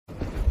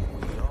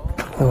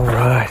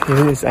Alright,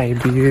 it is a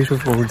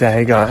beautiful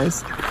day,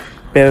 guys.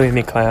 Barely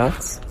any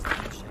clouds.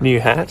 New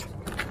hat.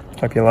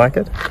 Hope you like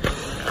it.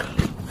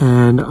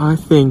 And I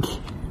think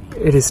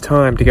it is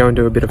time to go and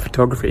do a bit of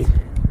photography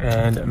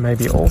and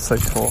maybe also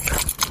talk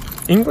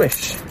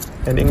English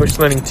and English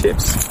learning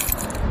tips.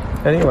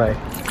 Anyway,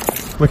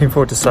 looking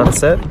forward to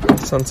sunset.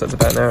 Sunset's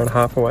about an hour and a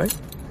half away.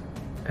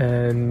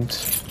 And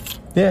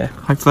yeah,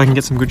 hopefully I can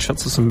get some good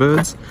shots of some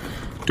birds,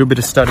 do a bit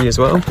of study as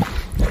well,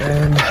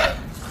 and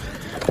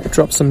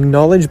drop some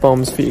knowledge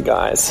bombs for you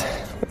guys.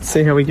 Let's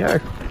see how we go.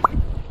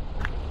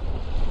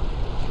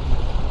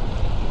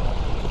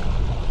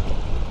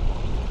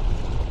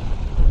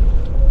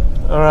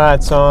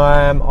 Alright, so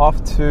I'm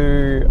off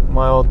to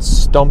my old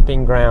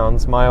stomping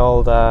grounds, my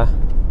old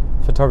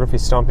photography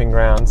stomping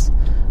grounds.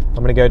 I'm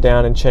going to go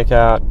down and check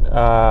out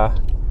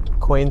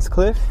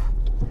Queenscliff,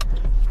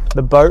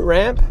 the boat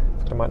ramp.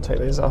 I might take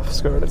these off,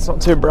 screw it, it's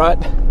not too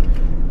bright.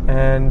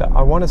 And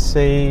I want to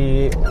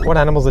see what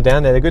animals are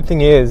down there. The good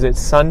thing is it's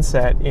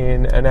sunset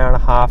in an hour and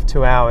a half,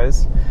 2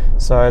 hours.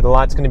 So the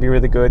light's going to be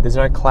really good. There's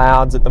no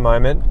clouds at the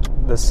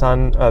moment. The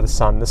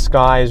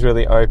sky is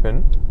really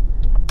open.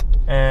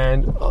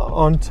 And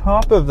on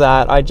top of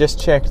that, I just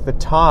checked the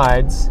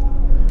tides,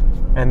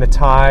 and the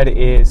tide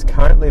is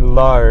currently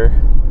low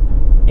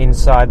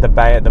inside the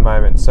bay at the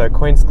moment. So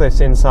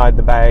Queenscliff's inside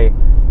the bay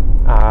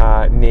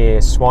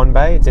near Swan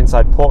Bay. It's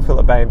inside Port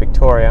Phillip Bay in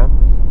Victoria.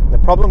 The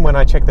problem when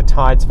I check the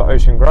tides for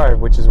Ocean Grove,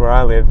 which is where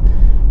I live,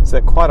 is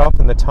that quite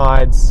often the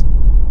tides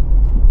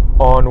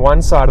on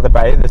one side of the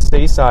bay, the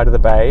sea side of the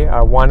bay,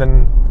 are 1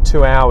 and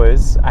 2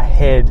 hours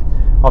ahead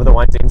of the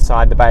ones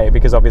inside the bay,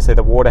 because obviously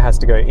the water has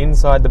to go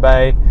inside the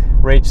bay,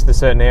 reach the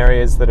certain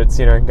areas that it's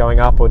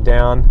going up or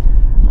down,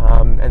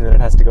 and then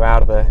it has to go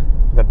out of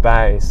the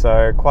bay.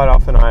 So quite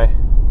often I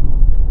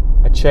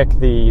check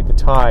the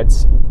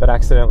tides but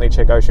accidentally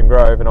check Ocean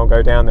Grove, and I'll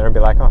go down there and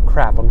be like, oh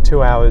crap, I'm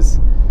 2 hours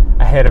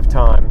ahead of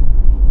time.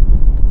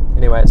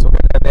 Anyway, so we'll go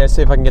down there,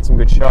 see if I can get some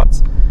good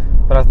shots.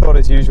 But I thought,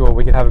 as usual,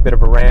 we could have a bit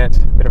of a rant,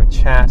 a bit of a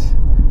chat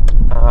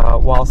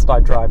whilst I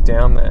drive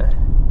down there,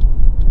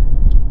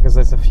 because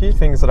there's a few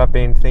things that I've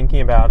been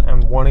thinking about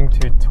and wanting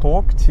to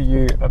talk to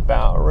you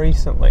about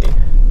recently.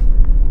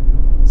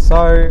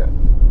 So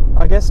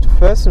I guess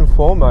first and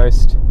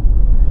foremost,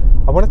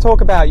 I want to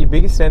talk about your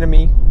biggest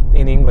enemy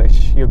in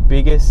English. Your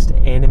biggest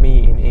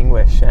enemy in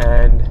English.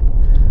 And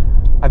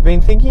I've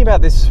been thinking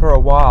about this for a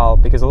while,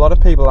 because a lot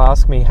of people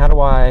ask me, how do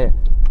I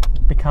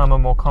become a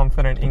more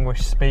confident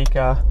English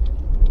speaker?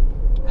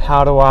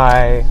 How do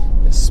I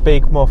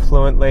speak more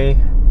fluently?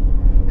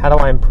 How do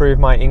I improve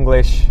my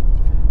English?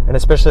 And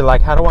especially,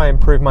 how do I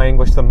improve my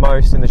English the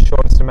most in the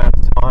shortest amount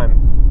of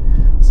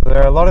time? So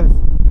there are a lot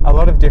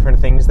of different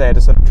things there to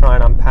sort of try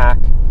and unpack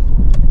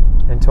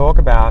and talk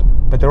about,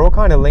 but they're all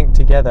kind of linked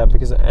together,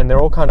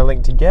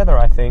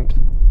 I think,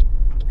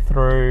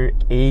 through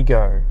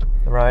ego.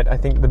 Right? I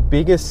think the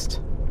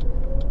biggest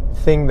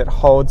thing that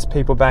holds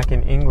people back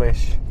in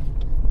English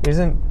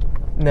isn't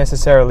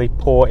necessarily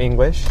poor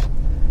English,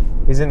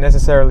 isn't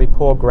necessarily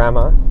poor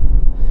grammar,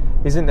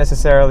 isn't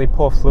necessarily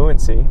poor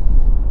fluency,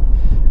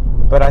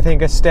 but I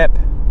think a step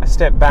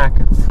back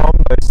from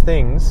those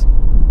things.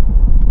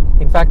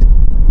 In fact,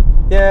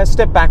 a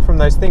step back from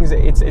those things.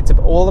 It's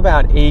all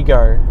about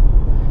ego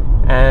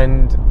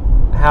and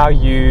how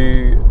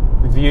you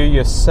view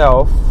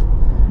yourself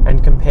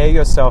and compare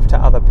yourself to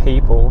other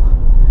people,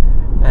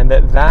 and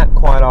that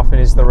quite often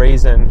is the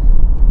reason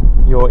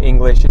your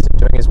English isn't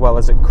doing as well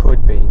as it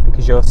could be,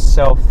 because you're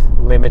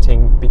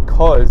self-limiting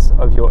because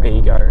of your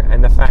ego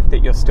and the fact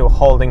that you're still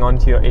holding on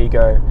to your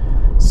ego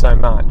so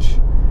much.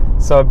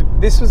 So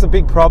this was a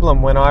big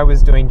problem when I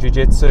was doing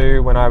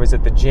jiu-jitsu, when I was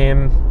at the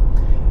gym.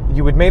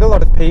 You would meet a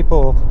lot of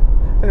people,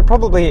 and it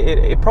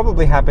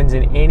probably happens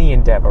in any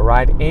endeavor,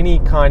 right? Any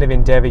kind of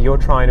endeavor you're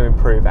trying to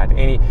improve at.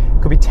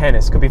 Could be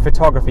tennis, could be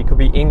photography, could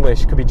be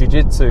English, could be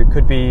jiu-jitsu,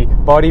 could be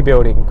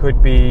bodybuilding,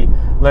 could be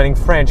learning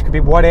French, could be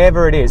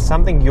whatever it is,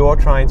 something you're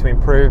trying to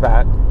improve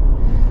at.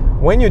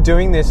 When you're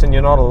doing this and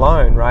you're not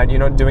alone, right? You're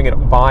not doing it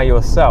by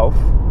yourself,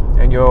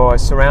 and you're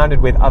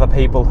surrounded with other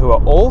people who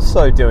are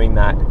also doing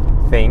that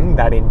thing,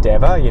 that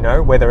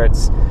endeavor, whether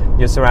it's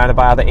you're surrounded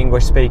by other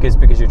English speakers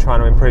because you're trying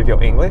to improve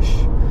your English,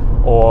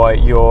 or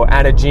you're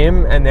at a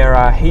gym and there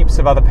are heaps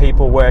of other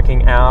people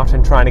working out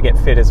and trying to get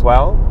fit as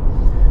well,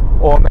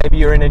 or maybe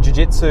you're in a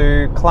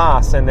jiu-jitsu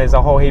class and there's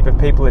a whole heap of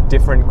people at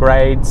different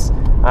grades,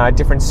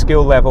 different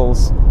skill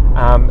levels,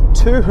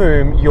 to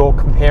whom you're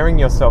comparing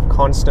yourself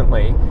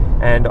constantly,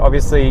 and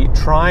obviously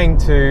trying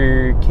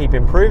to keep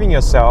improving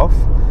yourself,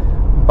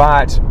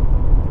 but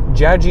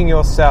judging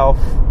yourself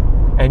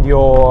and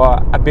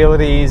your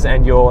abilities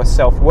and your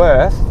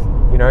self-worth,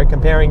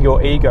 comparing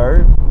your ego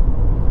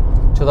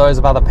to those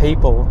of other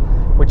people,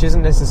 which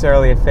isn't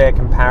necessarily a fair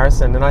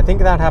comparison. And I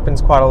think that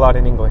happens quite a lot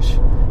in English,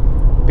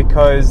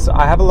 because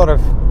I have a lot of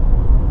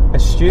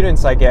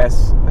students, I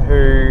guess,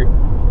 who,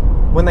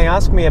 when they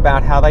ask me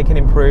about how they can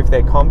improve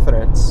their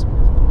confidence,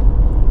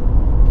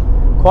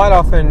 quite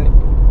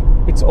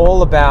often it's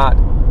all about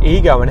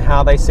ego and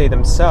how they see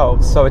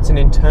themselves. So it's an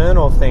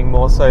internal thing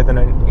more so than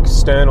an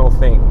external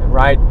thing,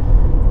 right?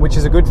 Which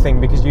is a good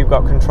thing because you've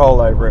got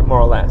control over it, more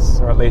or less,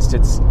 or at least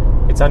it's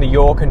under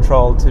your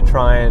control to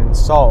try and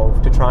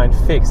solve, to try and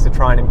fix, to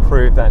try and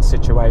improve that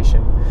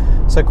situation.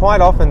 So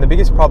quite often the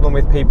biggest problem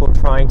with people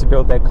trying to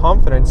build their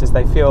confidence is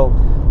they feel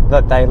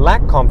that they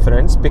lack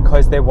confidence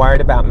because they're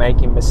worried about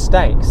making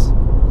mistakes.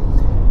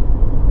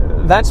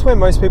 That's where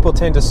most people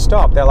tend to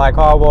stop. They're like,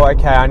 oh, well,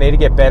 okay, I need to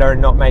get better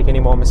and not make any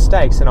more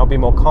mistakes and I'll be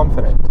more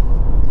confident.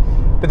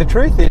 But the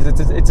truth is,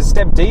 it's a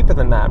step deeper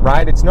than that,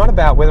 right? It's not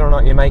about whether or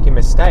not you're making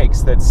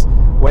mistakes, that's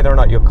whether or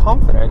not you're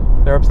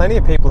confident. There are plenty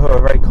of people who are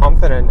very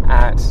confident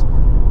at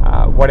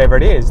whatever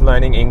it is,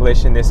 learning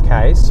English in this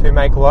case, who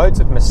make loads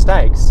of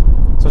mistakes.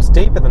 So it's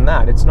deeper than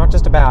that. It's not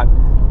just about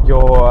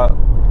your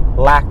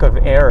lack of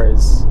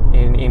errors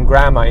in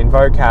grammar, in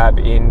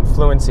vocab, in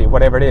fluency,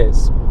 whatever it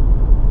is.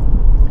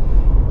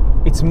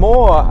 It's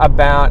more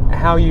about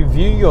how you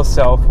view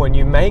yourself when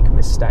you make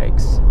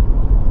mistakes.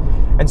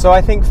 And so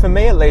I think for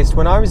me at least,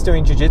 when I was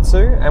doing jiu-jitsu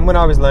and when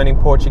I was learning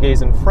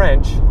Portuguese and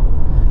French,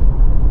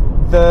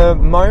 the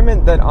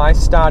moment that I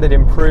started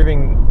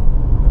improving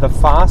the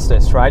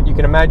fastest, right? You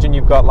can imagine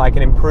you've got like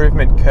an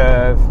improvement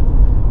curve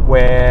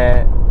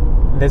where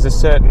there's a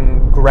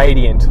certain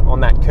gradient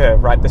on that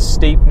curve, right? The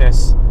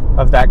steepness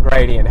of that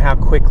gradient, how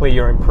quickly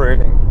you're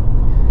improving.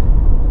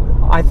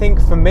 I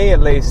think for me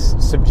at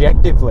least,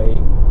 subjectively,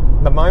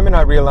 the moment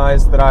I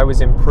realized that I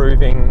was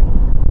improving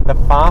the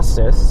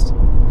fastest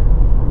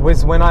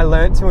was when I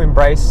learned to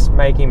embrace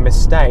making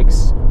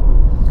mistakes,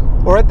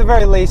 or at the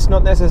very least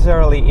not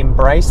necessarily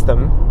embrace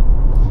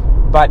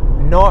them, but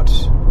not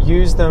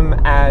use them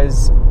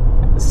as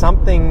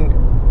something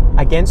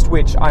against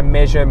which I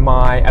measure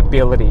my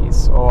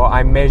abilities or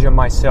I measure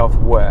my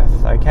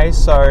self-worth. Okay,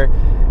 so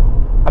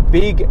a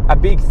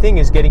big thing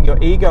is getting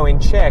your ego in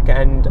check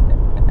and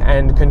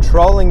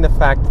controlling the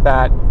fact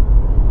that,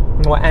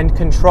 and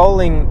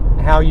controlling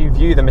how you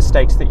view the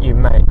mistakes that you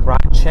make,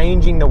 right?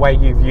 Changing the way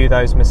you view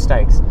those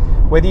mistakes.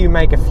 Whether you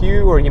make a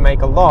few or you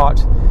make a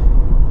lot,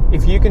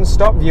 if you can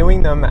stop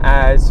viewing them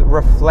as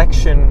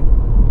reflection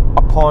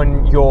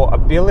upon your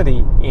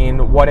ability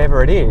in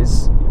whatever it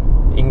is,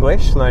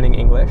 English, learning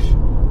English,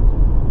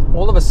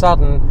 all of a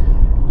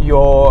sudden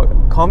your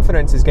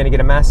confidence is going to get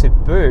a massive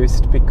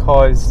boost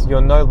because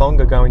you're no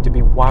longer going to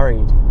be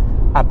worried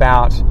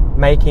about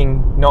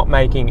not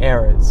making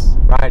errors,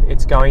 right?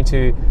 It's going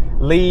to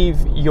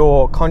leave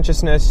your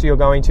consciousness, you're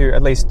going to,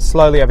 at least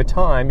slowly over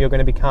time, you're going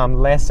to become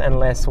less and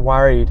less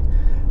worried,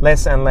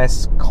 less and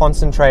less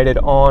concentrated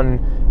on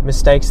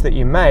mistakes that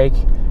you make,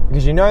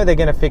 because you know they're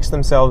going to fix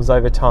themselves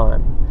over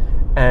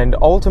time. And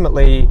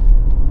ultimately,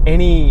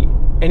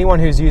 anyone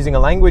who's using a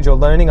language or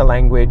learning a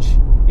language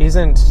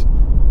isn't,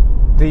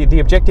 the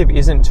objective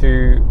isn't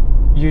to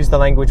use the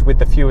language with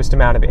the fewest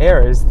amount of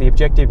errors. The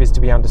objective is to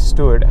be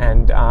understood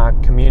and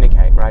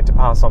communicate, right? To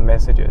pass on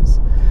messages.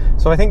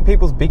 So I think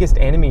people's biggest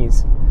enemy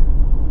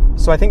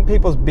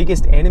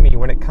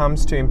when it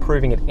comes to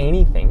improving at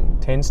anything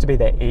tends to be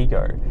their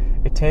ego.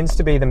 It tends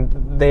to be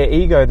their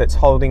ego that's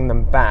holding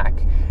them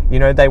back. You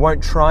know, they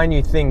won't try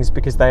new things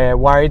because they're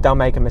worried they'll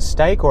make a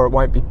mistake or it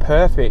won't be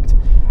perfect,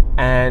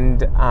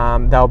 and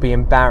they'll be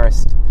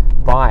embarrassed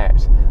by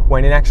it.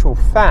 When in actual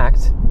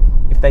fact,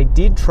 if they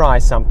did try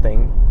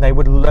something, they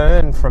would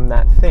learn from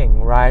that thing,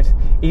 right?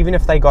 Even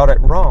if they got it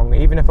wrong,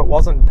 even if it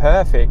wasn't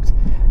perfect,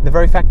 the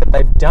very fact that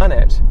they've done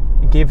it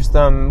gives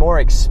them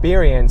more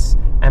experience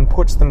and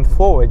puts them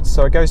forward.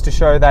 So it goes to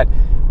show that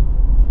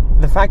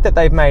the fact that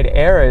they've made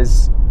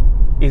errors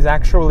is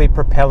actually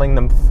propelling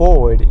them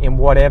forward in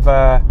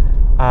whatever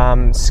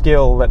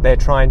skill that they're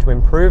trying to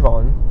improve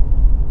on.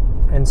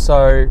 And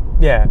so,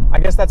 yeah, I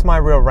guess that's my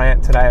real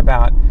rant today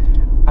about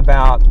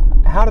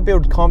how to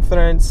build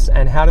confidence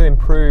and how to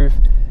improve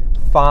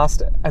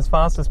as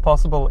fast as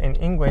possible in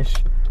English.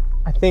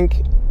 I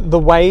think the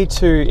way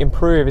to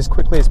improve as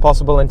quickly as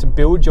possible and to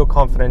build your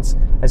confidence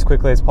as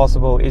quickly as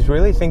possible is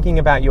really thinking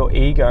about your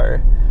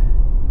ego.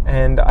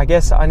 And I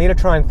guess I need to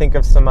try and think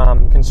of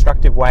some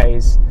constructive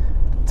ways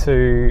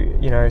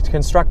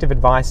constructive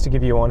advice to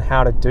give you on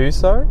how to do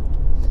so.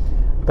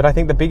 But I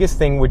think the biggest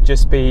thing would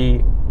just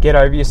be get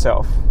over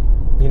yourself.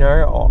 You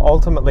know,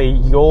 ultimately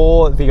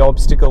you're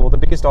the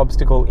biggest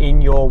obstacle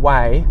in your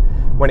way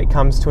when it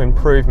comes to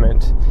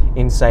improvement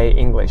in, say,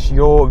 English.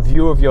 Your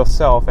view of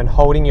yourself and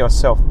holding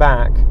yourself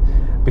back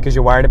because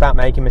you're worried about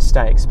making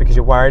mistakes, because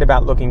you're worried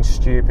about looking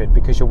stupid,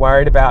 because you're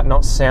worried about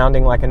not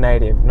sounding like a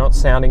native, not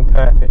sounding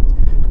perfect,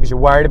 because you're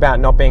worried about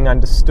not being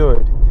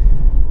understood.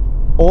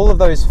 All of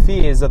those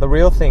fears are the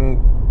real things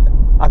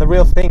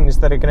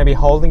that are going to be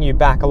holding you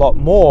back a lot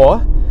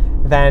more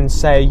than,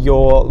 say,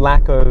 your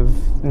lack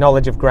of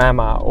knowledge of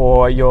grammar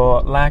or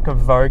your lack of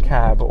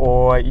vocab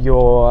or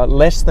your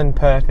less than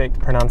perfect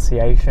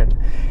pronunciation.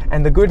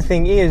 And the good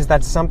thing is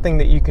that's something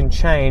that you can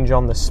change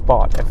on the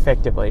spot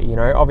effectively. You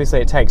know, obviously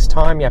it takes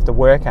time, you have to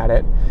work at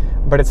it,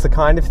 but it's the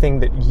kind of thing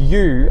that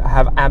you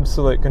have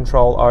absolute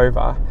control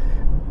over,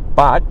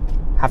 but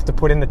have to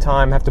put in the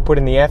time, have to put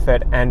in the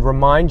effort and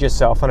remind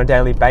yourself on a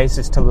daily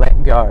basis to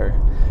let go.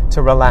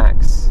 to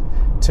relax,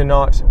 to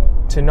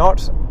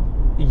not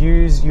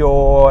use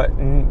your,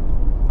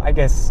 I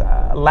guess,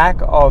 lack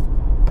of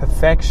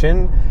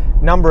perfection,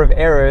 number of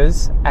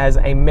errors as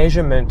a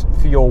measurement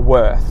for your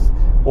worth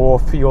or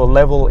for your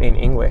level in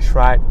English,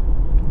 right?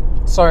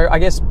 So I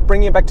guess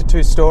bringing it back to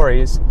two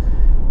stories,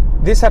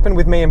 this happened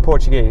with me in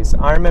Portuguese.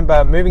 I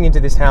remember moving into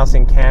this house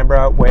in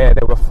Canberra where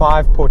there were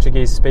 5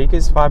 Portuguese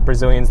speakers, 5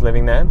 Brazilians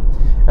living there,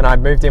 and I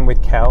moved in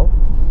with Kel.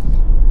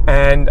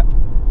 And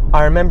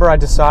I remember I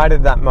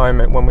decided that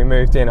moment when we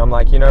moved in, I'm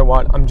like, you know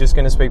what, I'm just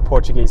going to speak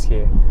Portuguese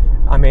here.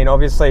 I mean,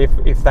 obviously,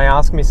 if they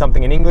ask me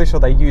something in English or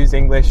they use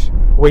English,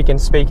 we can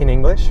speak in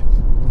English,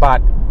 but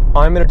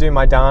I'm going to do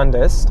my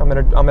darndest. I'm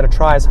going to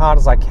try as hard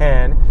as I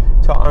can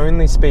to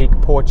only speak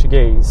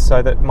Portuguese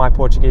so that my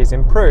Portuguese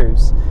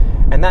improves.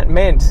 And that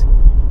meant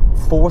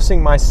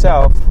forcing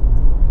myself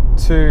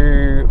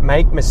to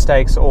make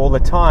mistakes all the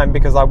time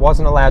because I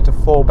wasn't allowed to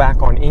fall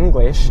back on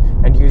English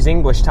and use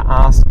English to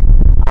ask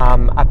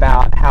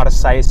about how to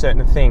say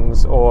certain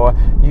things or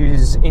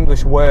use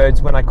English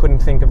words when I couldn't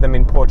think of them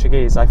in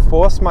Portuguese. I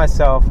forced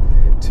myself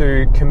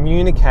to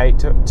communicate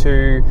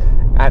to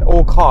at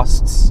all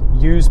costs,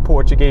 use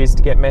Portuguese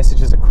to get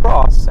messages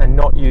across and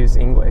not use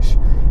English.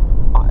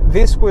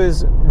 This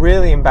was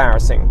really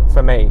embarrassing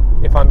for me,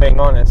 if I'm being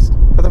honest,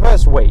 for the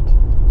first week,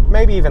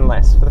 maybe even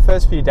less, for the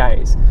first few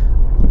days.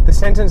 The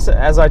sentence,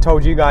 as I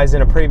told you guys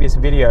in a previous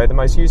video, the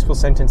most useful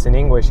sentence in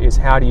English is,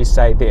 how do you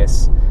say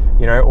this?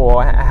 You know,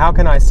 or how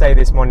can I say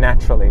this more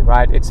naturally,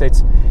 right?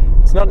 It's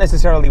not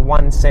necessarily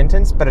one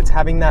sentence, but it's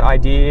having that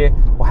idea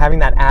or having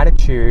that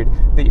attitude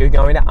that you're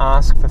going to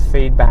ask for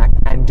feedback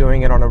and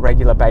doing it on a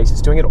regular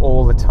basis, doing it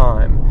all the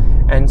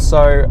time. And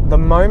so the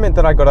moment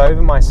that I got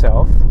over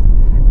myself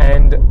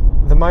and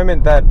the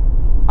moment that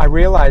I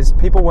realized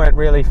people weren't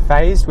really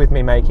fazed with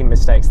me making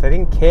mistakes, they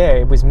didn't care.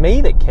 It was me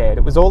that cared.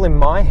 It was all in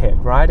my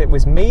head, right? It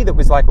was me that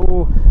was like,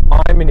 oh,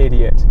 I'm an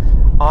idiot.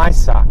 I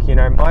suck. You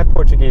know, my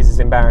Portuguese is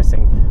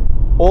embarrassing.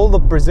 All the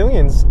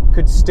Brazilians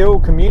could still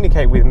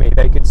communicate with me.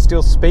 They could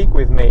still speak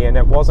with me, and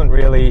it wasn't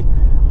really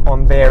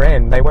on their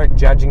end. They weren't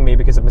judging me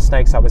because of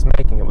mistakes I was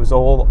making. It was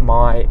all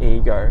my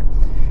ego.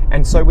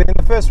 And so within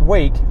the first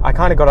week, I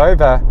kind of got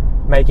over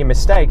making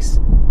mistakes,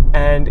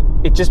 and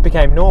it just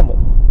became normal.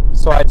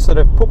 So I'd sort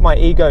of put my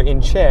ego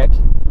in check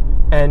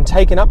and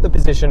taken up the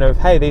position of,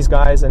 hey, these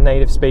guys are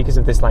native speakers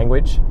of this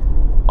language.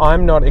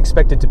 I'm not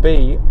expected to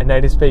be a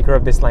native speaker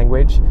of this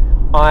language.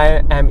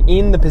 I am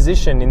in the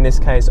position, in this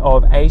case,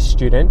 of a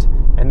student,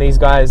 and these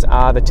guys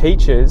are the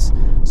teachers,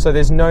 so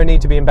there's no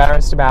need to be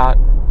embarrassed about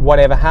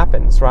whatever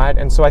happens, right?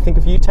 And so I think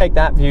if you take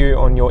that view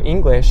on your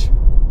English,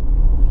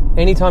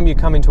 anytime you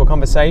come into a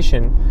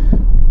conversation,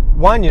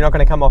 one, you're not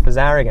going to come off as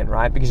arrogant,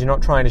 right? Because you're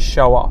not trying to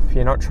show off.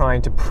 You're not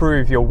trying to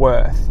prove your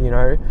worth, you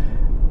know.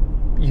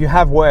 You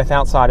have worth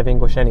outside of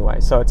English anyway,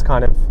 so it's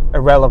kind of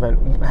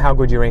irrelevant how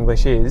good your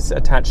English is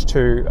attached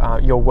to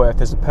your worth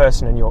as a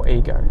person and your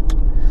ego.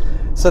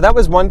 So that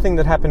was one thing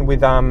that happened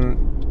with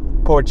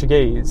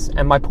Portuguese,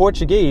 and my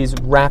Portuguese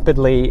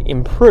rapidly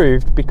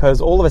improved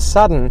because all of a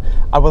sudden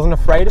I wasn't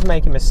afraid of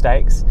making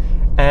mistakes,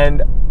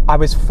 and I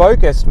was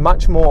focused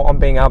much more on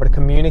being able to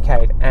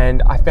communicate.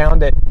 And I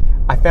found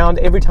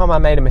every time I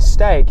made a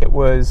mistake, it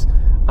was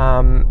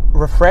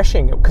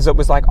refreshing, because it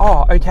was like,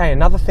 oh, okay,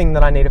 another thing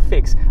that I need to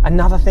fix,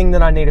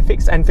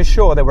 and for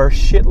sure there were a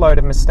shitload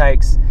of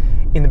mistakes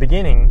in the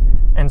beginning.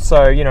 And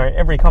so, you know,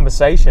 every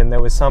conversation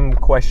there was some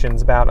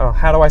questions about, oh,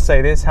 how do I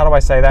say this? How do I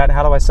say that?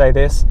 How do I say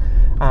this?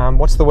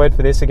 What's the word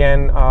for this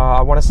again?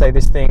 I want to say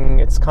this thing.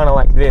 It's kind of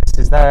like this.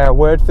 Is there a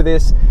word for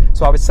this?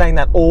 So I was saying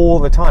that all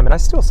the time, and I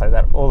still say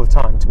that all the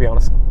time, to be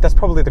honest. That's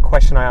probably the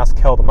question I ask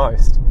Kel the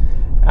most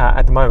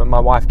at the moment.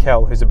 My wife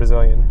Kel, who's a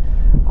Brazilian,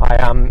 I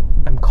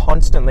am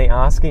constantly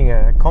asking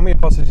her, como eu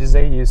posso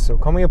dizer isso?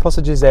 Como eu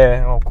posso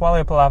dizer? Or qual é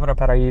a palavra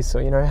para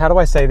isso? You know, how do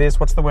I say this?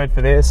 What's the word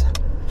for this?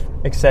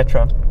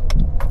 Etc.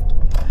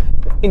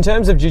 In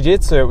terms of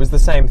jiu-jitsu, it was the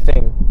same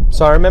thing.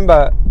 So I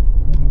remember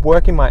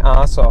working my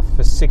ass off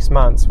for 6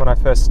 months when I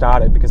first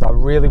started because I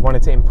really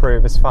wanted to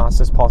improve as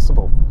fast as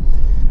possible.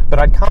 But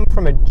I'd come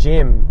from a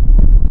gym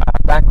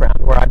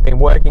background where I'd been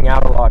working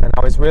out a lot, and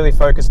I was really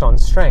focused on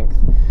strength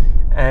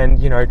and,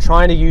 you know,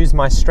 trying to use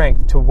my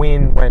strength to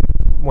win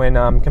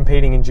when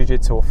competing in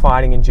jiu-jitsu or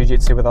fighting in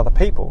jiu-jitsu with other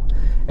people.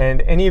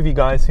 And any of you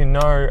guys who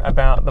know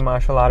about the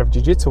martial art of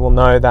jiu-jitsu will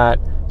know that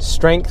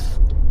strength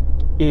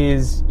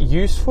is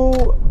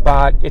useful,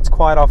 but it's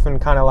quite often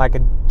kind of like a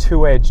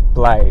two-edged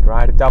blade,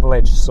 right? A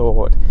double-edged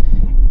sword.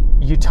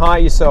 You tire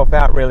yourself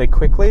out really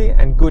quickly,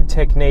 and good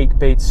technique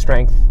beats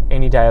strength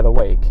any day of the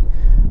week.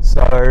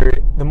 So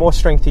the more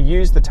strength you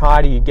use, the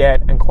tighter you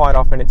get, and quite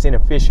often it's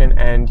inefficient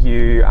and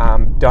you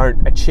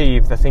don't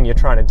achieve the thing you're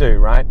trying to do,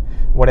 right?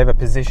 Whatever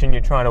position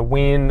you're trying to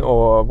win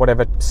or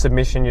whatever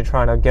submission you're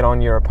trying to get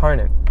on your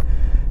opponent.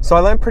 So I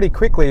learned pretty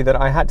quickly that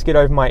I had to get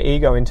over my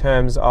ego in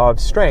terms of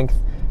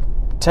strength,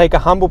 take a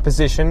humble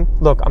position.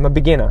 Look, I'm a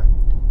beginner.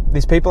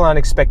 These people aren't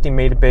expecting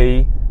me to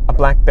be a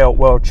black belt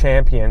world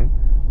champion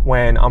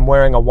when I'm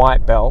wearing a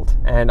white belt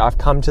and I've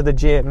come to the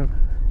gym,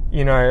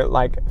 you know,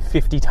 like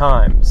 50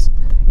 times.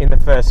 in the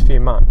first few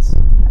months.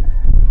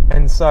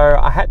 And so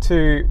I had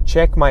to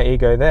check my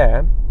ego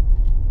there.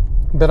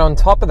 But on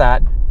top of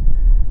that,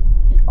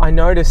 I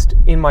noticed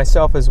in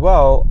myself as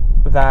well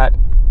that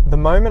the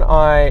moment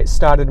I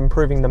started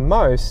improving the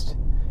most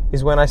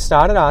is when I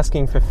started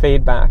asking for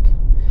feedback.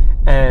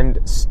 And,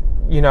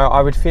 you know,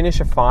 I would finish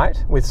a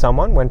fight with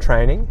someone when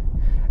training,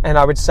 and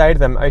I would say to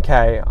them,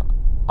 okay,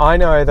 I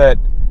know that,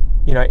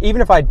 you know,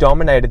 even if I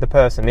dominated the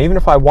person, even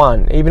if I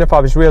won, even if I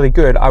was really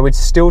good, I would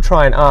still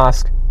try and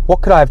ask,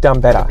 what could I have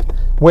done better?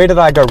 Where did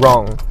I go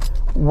wrong?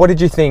 What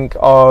did you think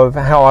of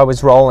how I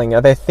was rolling?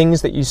 Are there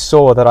things that you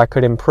saw that I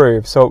could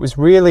improve? So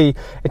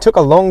it took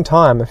a long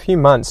time, a few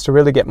months, to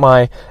really get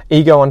my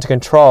ego under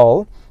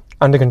control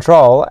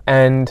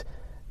and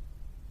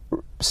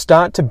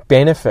start to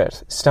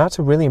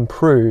really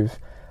improve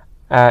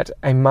at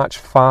a much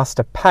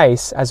faster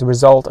pace as a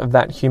result of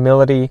that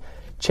humility,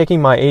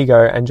 checking my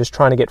ego and just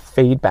trying to get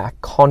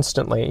feedback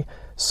constantly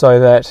so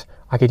that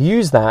I could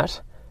use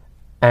that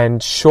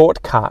and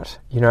shortcut,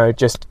 you know,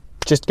 just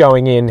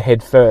going in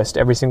head first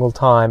every single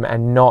time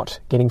and not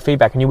getting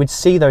feedback. And you would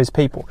see those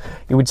people.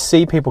 You would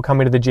see people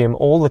come into the gym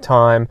all the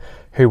time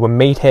who were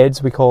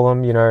meatheads, we call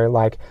them, you know,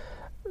 like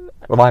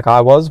I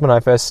was when I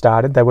first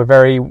started. They were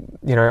very,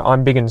 you know,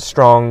 I'm big and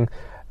strong.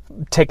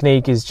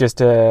 Technique is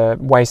just a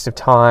waste of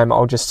time.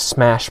 I'll just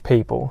smash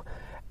people.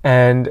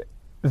 And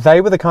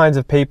they were the kinds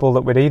of people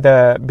that would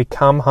either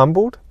become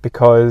humbled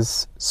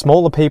because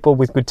smaller people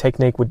with good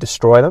technique would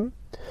destroy them,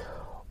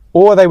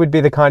 or they would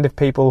be the kind of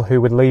people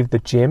who would leave the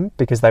gym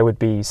because they would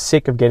be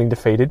sick of getting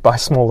defeated by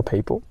smaller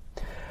people.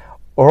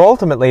 Or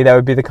ultimately, they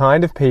would be the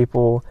kind of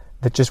people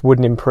that just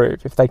wouldn't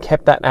improve if they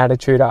kept that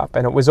attitude up.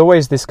 And it was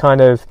always this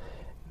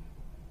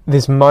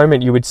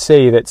moment you would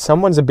see that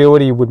someone's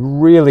ability would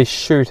really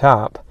shoot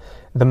up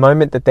the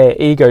moment that their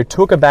ego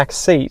took a back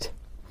seat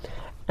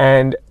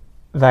and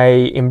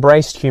they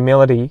embraced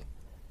humility,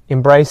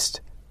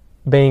 embraced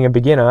being a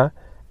beginner,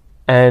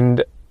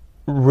 and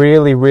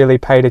really, really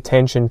paid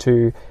attention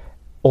to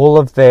all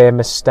of their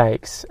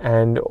mistakes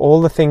and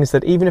all the things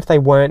that, even if they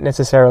weren't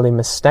necessarily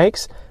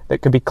mistakes,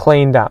 that could be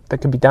cleaned up, that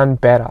could be done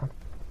better.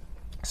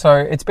 So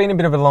it's been a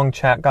bit of a long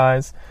chat,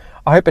 guys.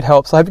 I hope it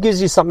helps. I hope it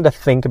gives you something to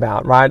think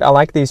about, right? I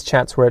like these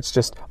chats where it's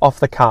just off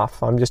the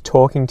cuff. I'm just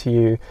talking to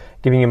you,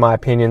 giving you my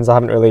opinions. I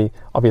haven't really,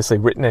 obviously,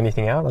 written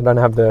anything out. I don't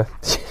have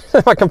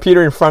my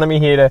computer in front of me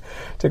here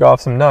to go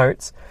off some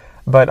notes.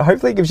 But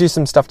hopefully it gives you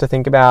some stuff to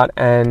think about.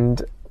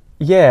 And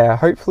yeah,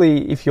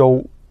 hopefully if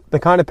you're the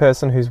kind of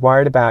person who's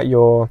worried about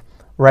your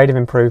rate of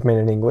improvement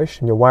in English,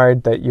 and you're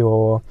worried that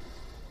your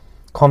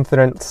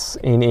confidence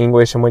in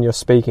English and when you're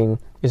speaking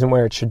isn't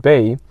where it should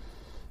be,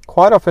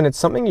 quite often it's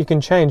something you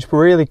can change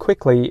really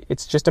quickly.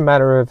 It's just a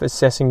matter of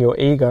assessing your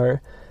ego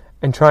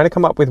and trying to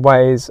come up with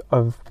ways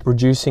of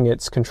reducing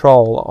its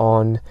control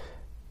on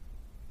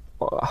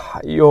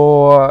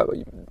your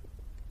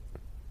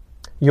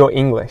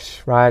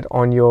English, right?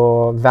 On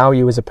your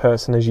value as a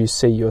person as you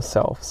see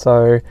yourself.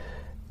 So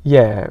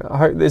yeah, I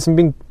hope there's some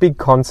big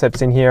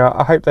concepts in here.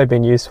 I hope they've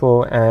been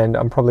useful, and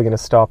I'm probably going to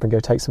stop and go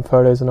take some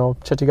photos, and I'll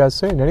chat to you guys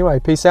soon. Anyway,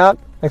 peace out.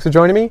 Thanks for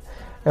joining me,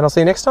 and I'll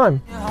see you next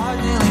time.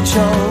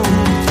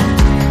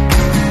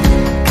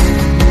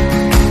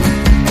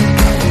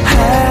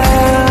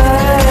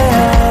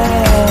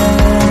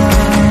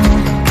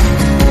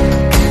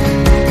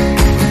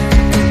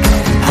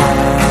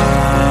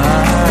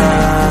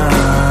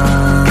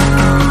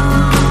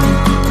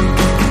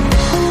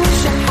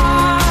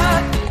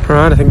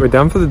 Alright, I think we're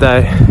done for the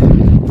day.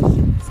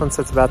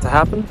 Sunset's about to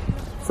happen.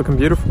 It's looking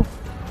beautiful.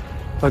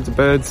 Loads of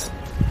birds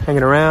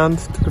hanging around.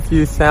 Took a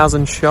few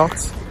thousand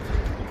shots.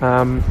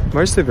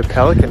 Mostly the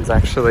pelicans,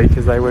 actually,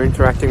 because they were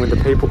interacting with the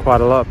people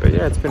quite a lot. But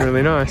yeah, it's been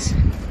really nice.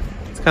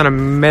 It's kind of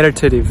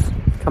meditative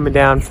coming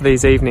down for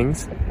these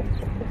evenings.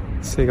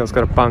 Seagull's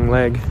got a bung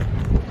leg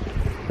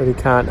that he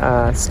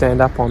can't stand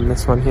up on,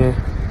 this one here.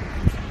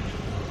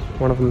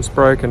 One of them's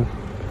broken.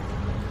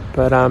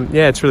 But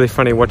yeah, it's really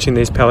funny watching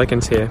these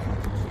pelicans here.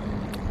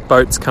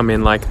 Boats come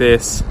in like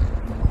this,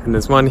 and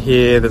there's one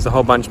here, there's a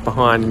whole bunch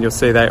behind, and you'll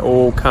see they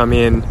all come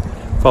in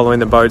following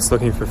the boats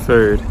looking for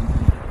food,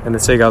 and the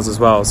seagulls as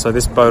well. So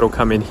this boat will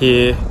come in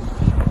here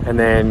and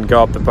then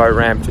go up the boat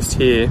ramp just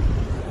here,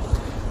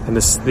 and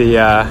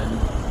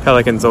the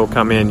pelicans all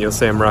come in. You'll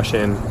see them rush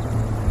in.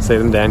 See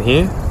them down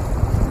here?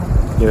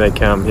 Here they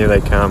come, and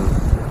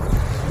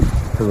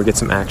we'll get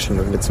some action,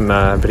 we'll get some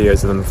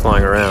videos of them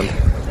flying around.